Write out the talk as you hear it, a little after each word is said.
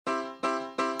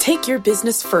Take your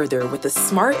business further with the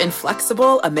smart and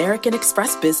flexible American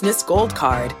Express Business Gold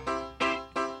Card.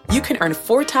 You can earn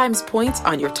 4 times points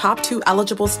on your top 2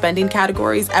 eligible spending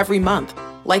categories every month,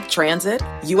 like transit,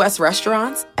 U.S.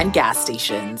 restaurants, and gas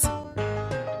stations.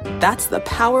 That's the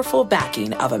powerful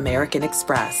backing of American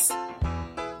Express.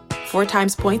 4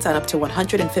 times points on up to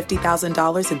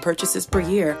 $150,000 in purchases per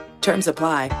year. Terms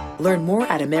apply. Learn more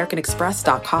at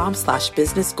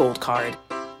americanexpress.com/businessgoldcard.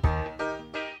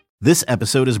 This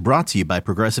episode is brought to you by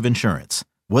Progressive Insurance.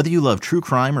 Whether you love true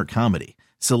crime or comedy,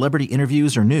 celebrity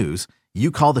interviews or news, you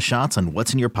call the shots on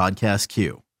what's in your podcast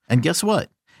queue. And guess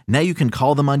what? Now you can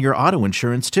call them on your auto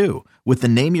insurance too with the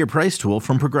Name Your Price tool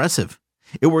from Progressive.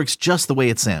 It works just the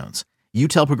way it sounds. You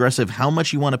tell Progressive how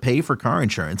much you want to pay for car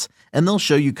insurance, and they'll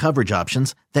show you coverage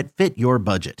options that fit your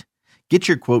budget. Get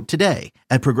your quote today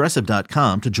at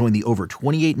Progressive.com to join the over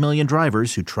 28 million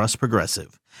drivers who trust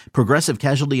Progressive. Progressive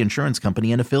Casualty Insurance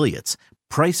Company and Affiliates.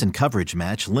 Price and coverage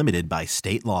match limited by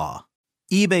state law.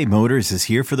 eBay Motors is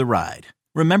here for the ride.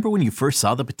 Remember when you first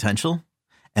saw the potential?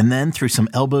 And then through some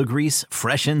elbow grease,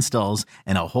 fresh installs,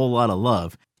 and a whole lot of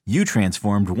love, you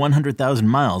transformed 100,000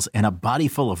 miles and a body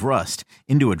full of rust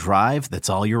into a drive that's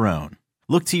all your own.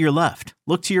 Look to your left.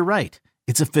 Look to your right.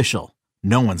 It's official.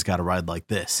 No one's got a ride like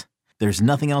this. There's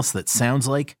nothing else that sounds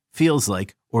like, feels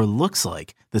like, or looks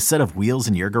like the set of wheels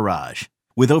in your garage.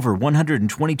 With over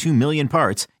 122 million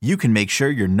parts, you can make sure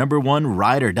your number one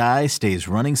ride or die stays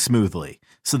running smoothly.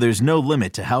 So there's no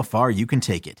limit to how far you can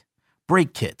take it.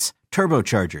 Brake kits,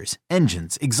 turbochargers,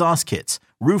 engines, exhaust kits,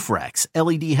 roof racks,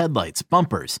 LED headlights,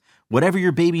 bumpers, whatever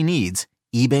your baby needs,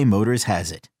 eBay Motors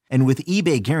has it. And with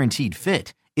eBay Guaranteed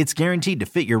Fit, it's guaranteed to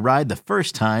fit your ride the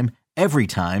first time, every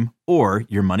time, or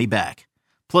your money back.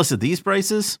 Plus, at these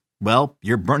prices, well,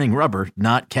 you're burning rubber,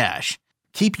 not cash.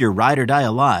 Keep your ride or die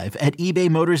alive at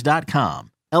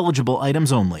ebaymotors.com. Eligible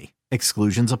items only.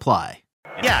 Exclusions apply.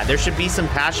 Yeah, there should be some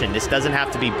passion. This doesn't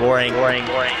have to be boring. Hey,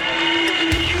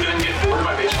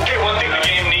 one thing the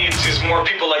game needs is more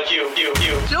people like you.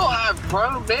 Still have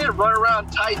grown men run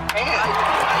around tight pants.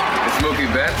 It's Mookie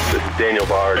Betts. It's Daniel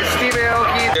Bard. Steve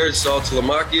Aoki. There's Sal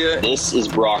Talamacchia. This is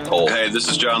Brock Holt. Hey, this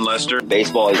is John Lester.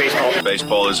 Baseball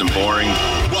isn't boring.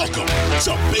 Welcome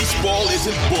to Baseball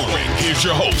Isn't Boring. Here's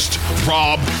your host,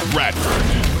 Rob Bradford.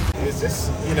 Is this,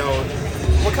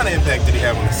 what kind of impact did he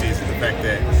have on the season? The fact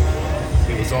that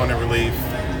he was on in relief,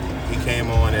 he came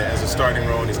on as a starting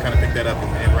role, and he's kind of picked that up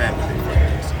and ran with it for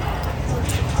years.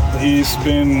 He's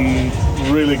been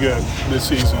really good this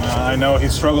season. I know he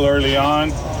struggled early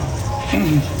on,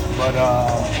 but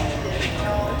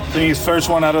I think his first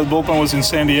one out of the bullpen was in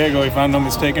San Diego, if I'm not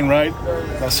mistaken, right?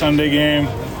 That Sunday game.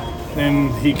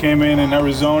 Then he came in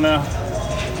Arizona,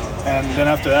 and then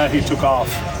after that he took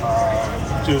off.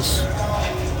 Just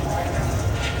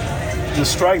the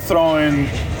strike throwing,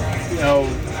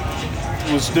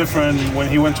 was different when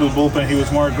he went to the bullpen. He was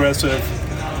more aggressive,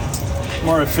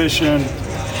 more efficient,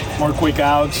 more quick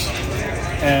outs,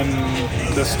 and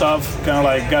the stuff kind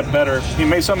of got better. He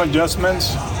made some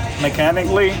adjustments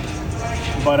mechanically,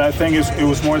 but I think it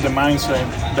was more the mindset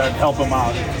that helped him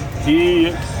out.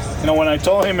 When I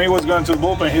told him he was going to the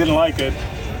bullpen, he didn't like it,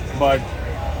 but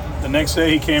the next day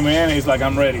he came in and he's like,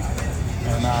 I'm ready.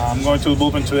 And I'm going to the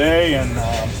bullpen today, and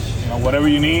whatever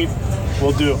you need,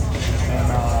 we'll do.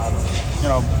 And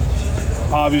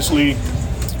obviously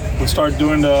we started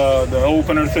doing the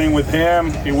opener thing with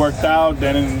him. He worked out.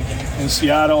 Then in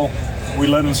Seattle, we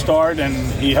let him start, and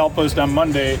he helped us that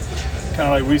Monday,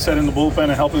 kind of resetting the bullpen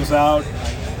and helping us out.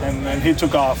 And he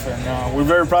took off, and we're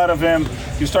very proud of him.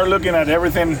 You start looking at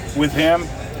everything with him,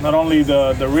 not only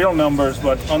the real numbers,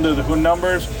 but under the hood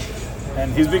numbers,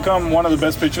 and he's become one of the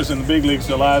best pitchers in the big leagues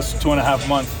the last 2.5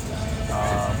 months.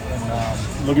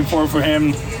 Looking forward for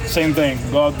him, same thing,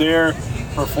 go out there,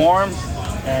 perform,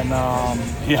 and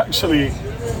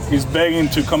he's begging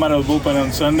to come out of the bullpen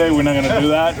on Sunday. We're not going to do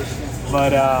that,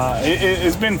 but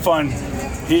it's been fun.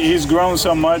 He's grown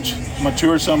so much,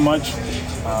 matured so much.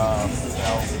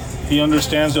 He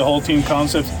understands the whole team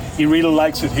concept. He really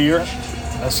likes it here.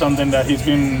 That's something that he's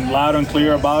been loud and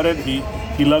clear about it.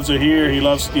 He loves it here. He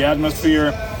loves the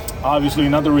atmosphere. Obviously,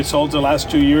 not the results the last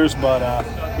 2 years, but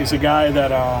he's a guy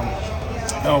that,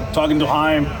 talking to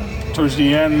Chaim towards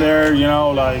the end there,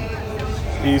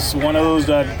 he's one of those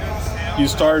that you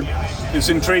start, it's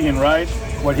intriguing, right?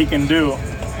 What he can do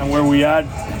and where we at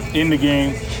in the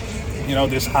game,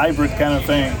 this hybrid kind of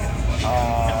thing.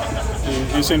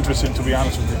 It's interesting, to be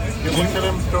honest with you. You look at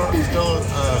him still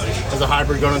as a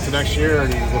hybrid going into next year, or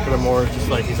do you look at him more just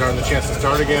like he's earned the chance to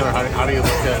start again, or how do you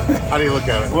look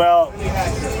at it? Well,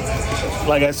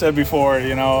 like I said before, I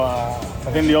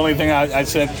think the only thing I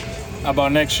said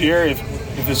about next year,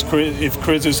 If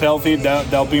Chris is healthy,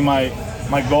 that'll be my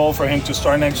goal for him to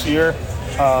start next year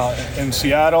in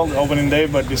Seattle, the opening day.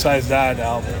 But besides that,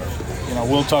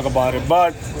 we'll talk about it.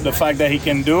 But the fact that he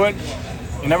can do it,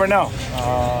 you never know.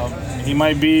 He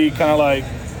might be kind of like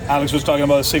Alex was talking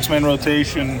about a 6-man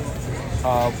rotation.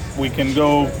 We can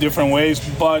go different ways,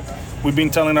 but we've been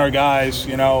telling our guys,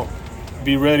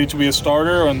 be ready to be a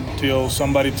starter until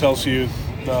somebody tells you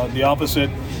the opposite.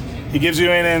 He gives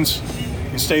you innings,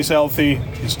 he stays healthy,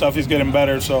 his stuff is getting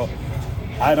better, so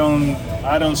I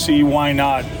don't see why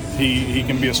not he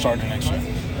can be a starter next year.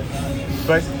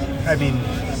 But I mean,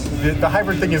 the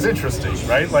hybrid thing is interesting,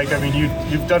 right? Like, I mean,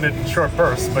 you've done it in short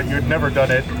bursts, but you'd never done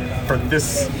it for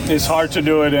this. It's hard to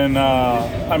do it, and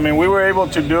we were able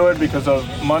to do it because of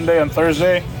Monday and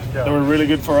Thursday. Yeah. They were really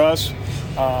good for us.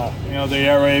 The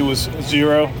ERA was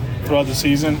 0 throughout the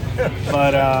season,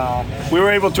 but we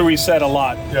were able to reset a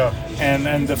lot. Yeah.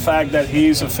 And the fact that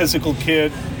he's a physical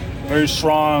kid, very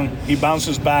strong, he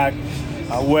bounces back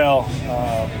well.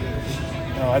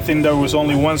 I think there was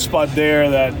only one spot there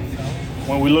that,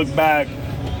 when we look back,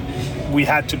 we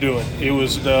had to do it. It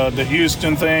was the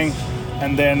Houston thing,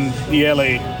 and then the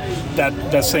LA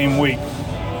that same week.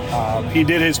 He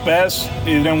did his best.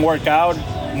 It didn't work out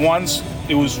once.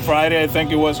 It was Friday, I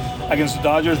think it was, against the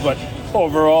Dodgers. But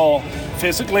overall,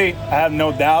 physically, I have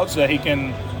no doubts that he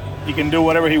can do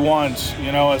whatever he wants,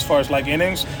 as far as like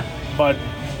innings. But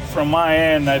from my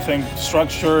end, I think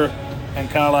structure and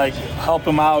kind of like help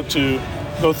him out to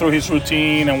go through his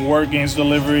routine and work against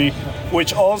delivery,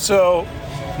 which also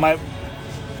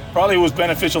probably was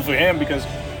beneficial for him because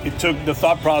it took the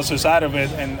thought process out of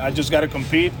it, and I just got to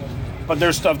compete. But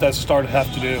there's stuff that starters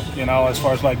have to do, as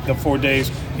far as like the 4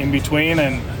 days in between,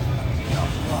 and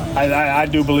I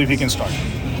do believe he can start.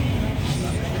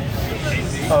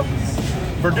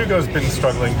 Verdugo's been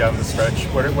struggling down the stretch.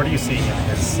 What are you seeing in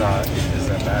his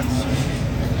at-bats?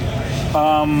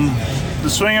 The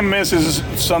swing and miss is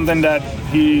something that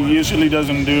he usually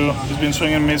doesn't do. He's been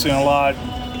swinging and missing a lot.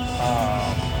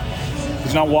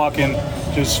 He's not walking.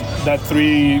 Just that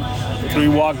three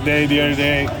walk day the other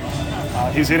day.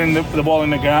 He's hitting the ball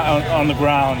on the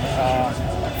ground.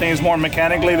 I think it's more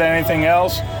mechanically than anything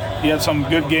else. He had some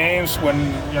good games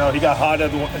when he got hot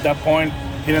at that point,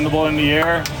 hitting the ball in the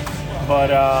air.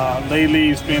 But lately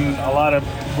it's been a lot of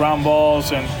ground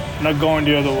balls and not going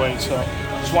the other way. So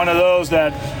it's one of those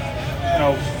that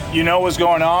what's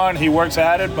going on. He works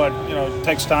at it, but it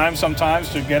takes time sometimes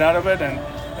to get out of it. And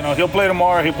he'll play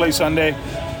tomorrow. He'll play Sunday,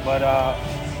 but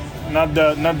not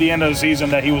the end of the season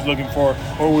that he was looking for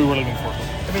or we were looking for.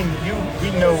 I mean,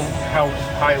 we know how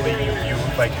highly you view,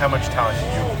 like how much talent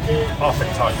you often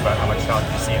talk about how much talent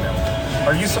you see in him.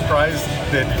 Are you surprised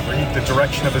that the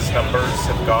direction of his numbers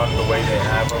have gone the way they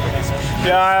have over these years?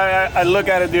 Yeah, I look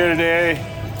at it the other day.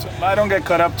 I don't get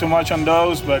caught up too much on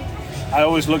those, but I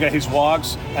always look at his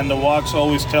walks, and the walks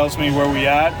always tells me where we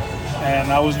at.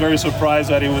 And I was very surprised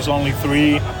that he was only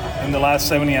 3 in the last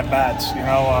 70 at bats.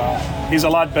 He's a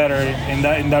lot better in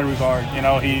that regard.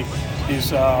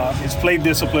 His plate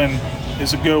discipline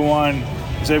is a good one.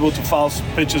 He's able to foul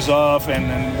pitches off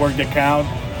and work the count,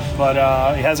 but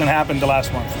it hasn't happened the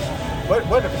last month. What?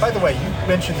 By the way, you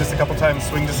mentioned this a couple times: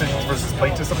 swing decisions versus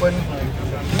plate discipline.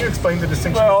 Can you explain the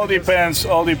distinction? Well, all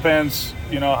depends.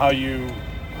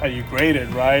 How you grade it,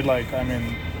 right? Like, I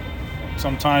mean,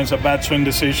 sometimes a bad swing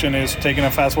decision is taking a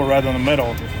fastball right in the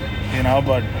middle,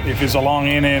 but if it's a long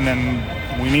inning and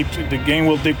the game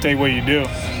will dictate what you do.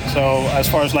 So as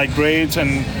far as like grades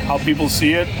and how people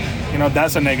see it,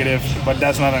 that's a negative, but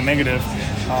that's not a negative.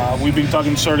 We've been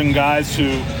talking to certain guys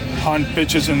to hunt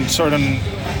pitches in certain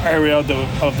area of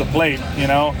the plate,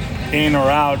 in or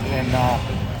out, and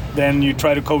then you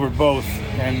try to cover both.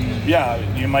 And yeah,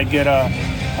 you might get a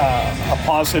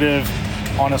positive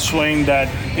on a swing that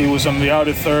it was on the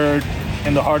outer third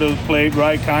in the heart of the plate,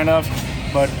 right, kind of.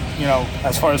 But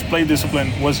as far as plate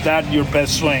discipline, was that your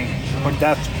best swing? Or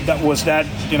that was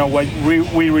what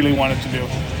we really wanted to do?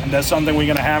 And that's something we're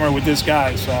gonna hammer with these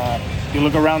guys. You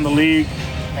look around the league,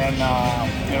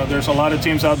 and there's a lot of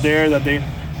teams out there that they,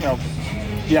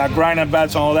 grind at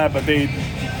bats and all that, but they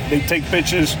take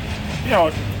pitches,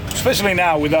 especially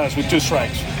now with us with 2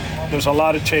 strikes. There's a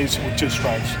lot of chase with 2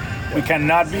 strikes. We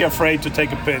cannot be afraid to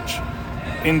take a pitch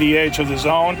in the edge of the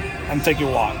zone and take a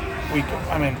walk.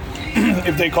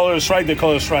 If they call it a strike, they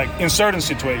call it a strike in certain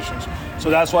situations. So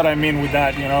that's what I mean with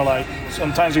that. Like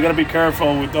sometimes you got to be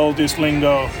careful with all this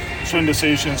lingo, swing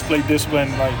decisions, plate discipline.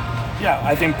 Like, yeah,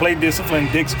 I think plate discipline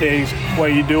dictates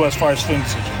what you do as far as swing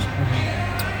decisions.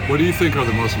 What do you think are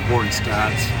the most important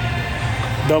stats?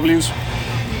 W's.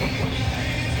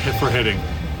 For hitting.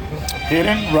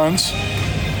 Hitting, runs.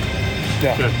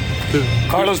 Yeah. Good.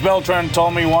 Carlos Beltran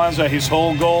told me once that his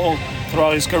whole goal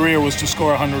throughout his career was to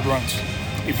score 100 runs.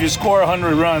 If you score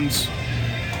 100 runs,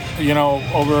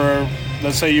 over,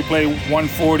 let's say you play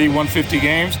 140, 150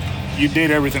 games, you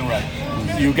did everything right.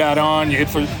 You got on, you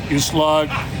slug,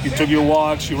 you took your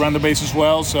walks, you ran the bases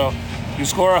well. So you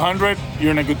score 100,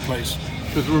 you're in a good place.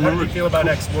 Because remember, how do you feel about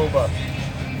ex-Woba?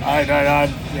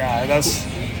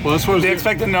 That's what the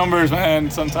expected numbers, man.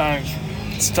 Sometimes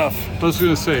it's tough. I was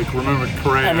going to say, remember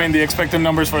Cora. I mean, the expected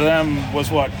numbers for them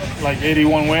was what, like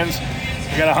 81 wins?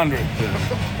 You got 100.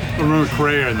 Yeah. I remember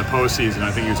Cora in the postseason.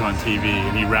 I think he was on TV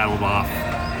and he rattled off,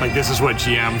 like, this is what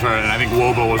GMs are, and I think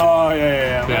Woba was. Oh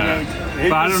yeah.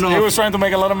 But I don't know. He was trying to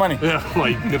make a lot of money. Yeah,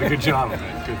 like did a good job of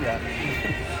it. Good.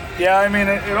 Yeah, I mean,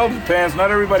 it all depends. Not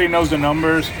everybody knows the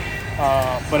numbers,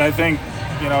 but I think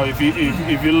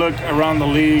if you look around the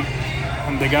league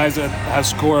and the guys that have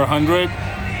scored 100,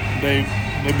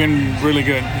 they've been really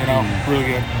good. Really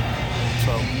good.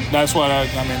 So that's what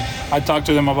I talked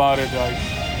to them about it. Like,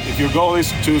 if your goal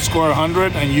is to score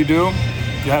 100 and you do,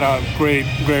 you had a great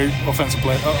offensive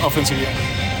game.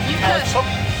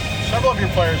 Several of your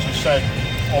players have said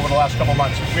over the last couple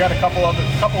months, if we had a couple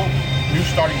new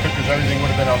starting pitchers, everything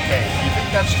would have been okay. Do you think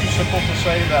that's too simple to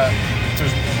say that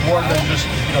there's more than just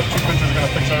two pitchers are going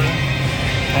to fix everything?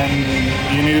 And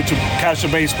you needed to catch the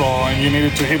baseball, and you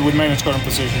needed to hit with main and scoring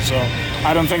position. So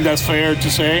I don't think that's fair to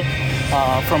say.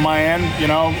 From my end,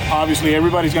 obviously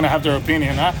everybody's going to have their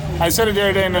opinion. I said it the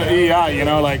other day in the EI,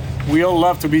 like, we all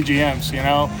love to be GMs,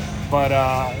 but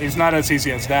it's not as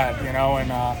easy as that,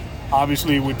 and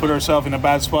obviously we put ourselves in a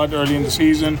bad spot early in the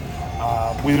season.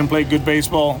 We didn't play good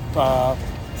baseball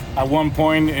at one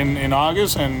point in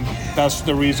August, and that's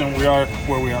the reason we are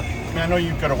where we are. I mean, I know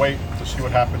you've got to wait to see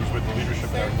what happens with the leadership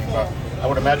and everything, but I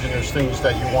would imagine there's things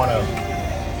that you want to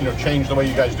change the way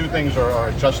you guys do things or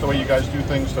adjust the way you guys do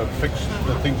things to fix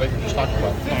the things that you're just talking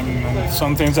about. And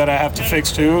some things that I have to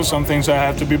fix too, some things I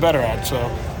have to be better at.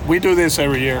 So we do this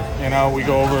every year. We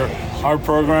go over our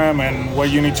program and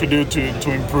what you need to do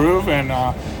to improve. And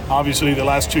obviously the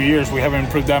last 2 years we haven't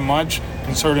improved that much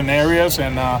in certain areas.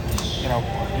 And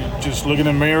you just look in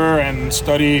the mirror and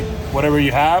study whatever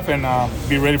you have and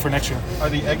be ready for next year. Are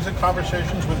the exit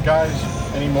conversations with guys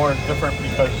any more different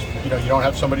because you don't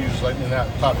have somebody who's like in that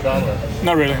top job? Or?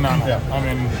 Not really, no. Yeah. I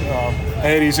mean,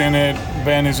 Eddie's in it,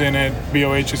 Ben is in it,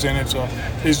 BOH is in it, so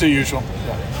it's the usual.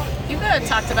 Yeah. You've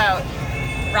talked about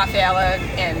Rafaela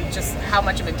and just how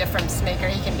much of a difference maker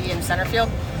he can be in center field.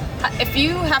 If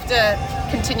you have to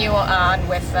continue on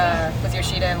with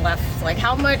Yoshida in left, like,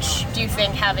 how much do you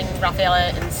think having Rafaela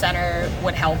in center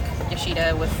would help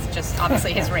Yoshida with just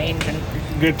obviously his range? And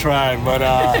good try, but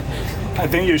I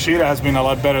think Yoshida has been a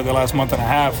lot better the last month and a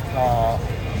half.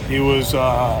 He was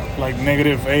like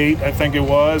 -8, I think it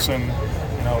was, and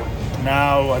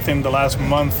now I think the last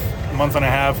month and a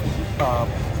half, I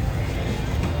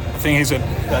think he's at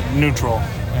neutral,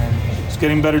 and he's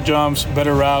getting better jumps,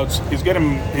 better routes.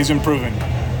 He's improving.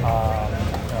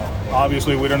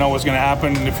 Obviously, we don't know what's going to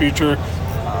happen in the future.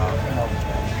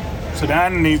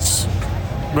 Sedan needs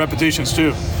repetitions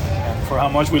too. And for how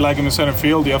much we like him in center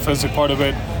field, the offensive part of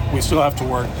it, we still have to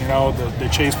work. The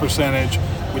chase percentage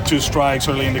with 2 strikes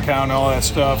early in the count, all that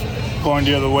stuff, going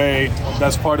the other way.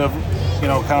 That's part of,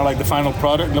 kind of like the final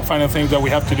product, the final things that we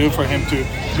have to do for him to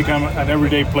become an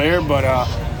everyday player. But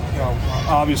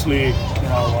obviously,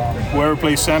 whoever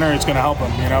plays center, it's going to help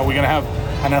him. We're going to have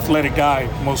an athletic guy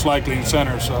most likely in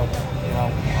center, so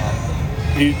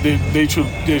they should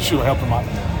help him out.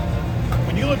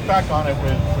 When you look back on it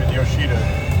with Yoshida,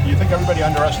 do you think everybody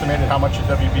underestimated how much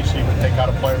the WBC would take out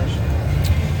of players?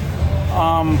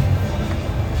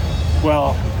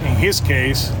 Well, in his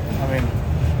case, I mean,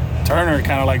 Turner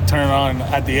kind of like turned on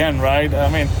at the end, right? I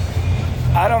mean,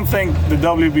 I don't think the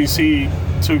WBC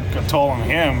took a toll on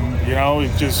him.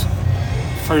 It's just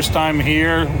first time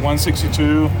here,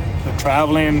 162, the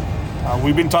traveling.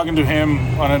 We've been talking to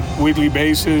him on a weekly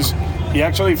basis. He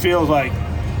actually feels like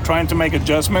trying to make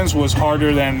adjustments was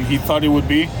harder than he thought it would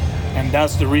be. And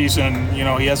that's the reason,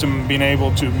 he hasn't been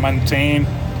able to maintain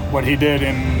what he did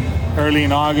early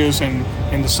in August and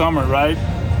in the summer, right?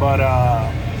 But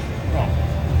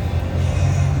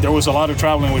there was a lot of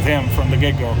traveling with him from the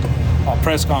get-go.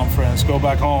 Press conference, go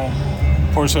back home.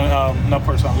 Fort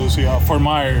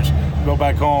Myers, go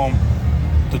back home.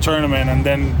 The tournament, and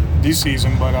then this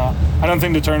season. But I don't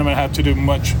think the tournament had to do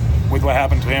much with what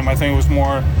happened to him. I think it was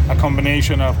more a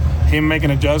combination of him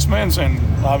making adjustments and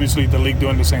obviously the league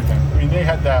doing the same thing. I mean, they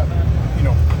had that,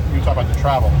 you talk about the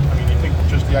travel. I mean, you think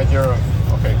just the idea of,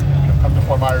 okay, come to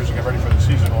Fort Myers and get ready for the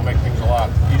season will make things a lot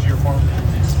easier for him?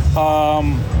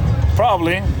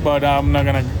 Probably, but I'm not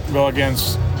going to go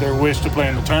against their wish to play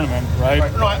in the tournament, right?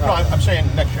 No, I'm saying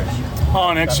next year.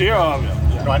 Oh, next year?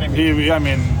 No, I didn't mean... I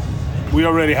mean, we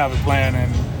already have a plan,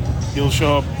 and he'll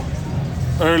show up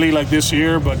early like this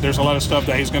year, but there's a lot of stuff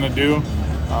that he's going to do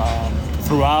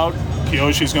throughout.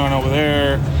 Kiyoshi's going over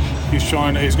there. He's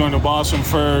going to Boston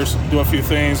first, do a few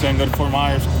things, then go to Fort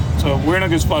Myers. So we're in a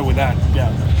good spot with that.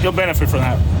 Yeah, he'll benefit from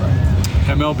that.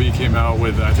 MLB came out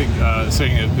with, I think,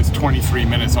 saying it's 23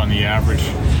 minutes on the average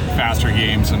faster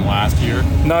games than last year.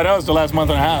 No, that was the last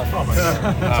month and a half.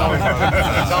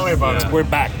 It's only about We're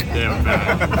back. Yeah, we're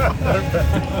back.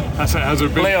 Has there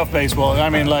been... Playoff baseball. I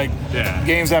mean,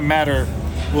 games that matter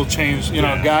will change. You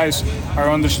know, guys are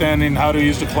understanding how to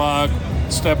use the clock,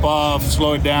 step off,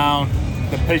 slow it down.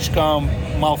 The pitch come,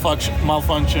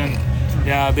 malfunction.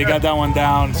 Yeah, they got that one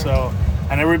down. So,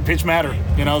 and every pitch matter.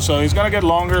 You know, so it's gonna get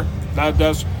longer. That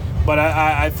does, but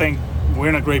I think we're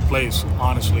in a great place.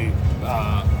 Honestly, you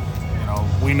know,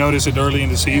 we noticed it early in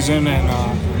the season, and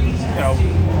you know,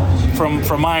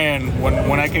 from my end,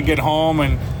 when I can get home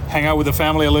and hang out with the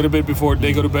family a little bit before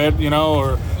they go to bed, you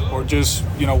know, or just,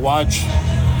 you know, watch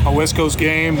a West Coast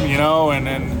game, you know, and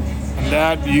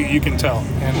that you can tell.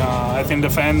 And I think the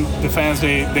fans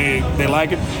they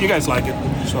like it. You guys like it,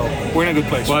 so we're in a good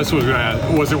place. Well, that's what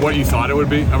was it what you thought it would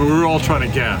be? I mean, we were all trying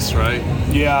to guess, right?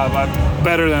 Yeah, but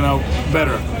better.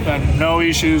 And no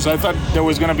issues. I thought there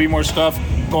was going to be more stuff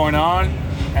going on,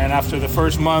 and after the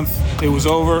first month, it was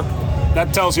over.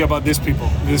 That tells you about these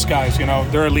guys. You know,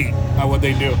 they're elite at what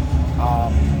they do.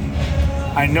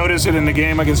 I noticed it in the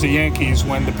game against the Yankees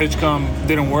when the pitch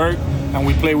didn't work, and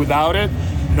we played without it.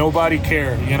 Nobody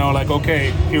cared, you know, like,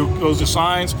 okay, here goes the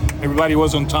signs. Everybody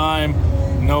was on time,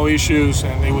 no issues,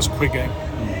 and it was a quick game.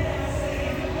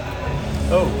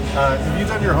 Oh, have you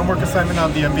done your homework assignment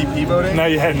on the MVP voting?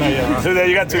 Not yet. Today,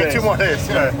 you got 2 days. 2 more days.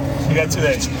 You got 2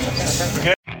 days.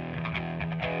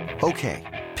 Okay,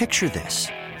 picture this.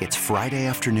 It's Friday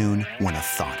afternoon when a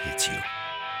thought hits you.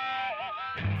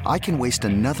 I can waste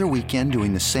another weekend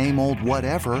doing the same old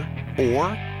whatever,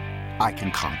 or I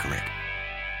can conquer it.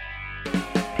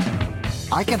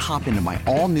 I can hop into my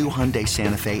all-new Hyundai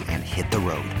Santa Fe and hit the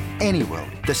road. Any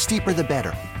road. The steeper, the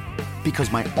better.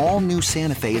 Because my all-new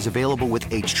Santa Fe is available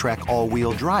with H-Track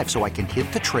all-wheel drive, so I can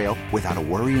hit the trail without a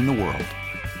worry in the world.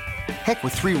 Heck,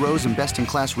 with 3 rows and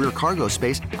best-in-class rear cargo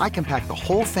space, I can pack the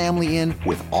whole family in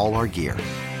with all our gear.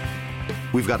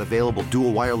 We've got available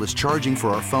dual wireless charging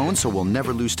for our phones, so we'll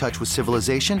never lose touch with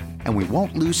civilization, and we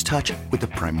won't lose touch with the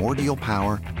primordial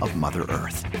power of Mother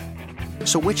Earth.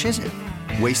 So which is it?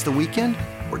 Waste the weekend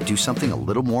or do something a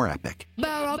little more epic?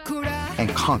 And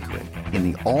conquer it in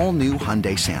the all-new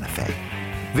Hyundai Santa Fe.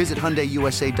 Visit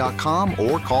HyundaiUSA.com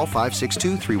or call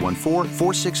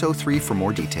 562-314-4603 for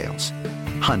more details.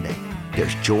 Hyundai,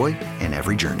 there's joy in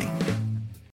every journey.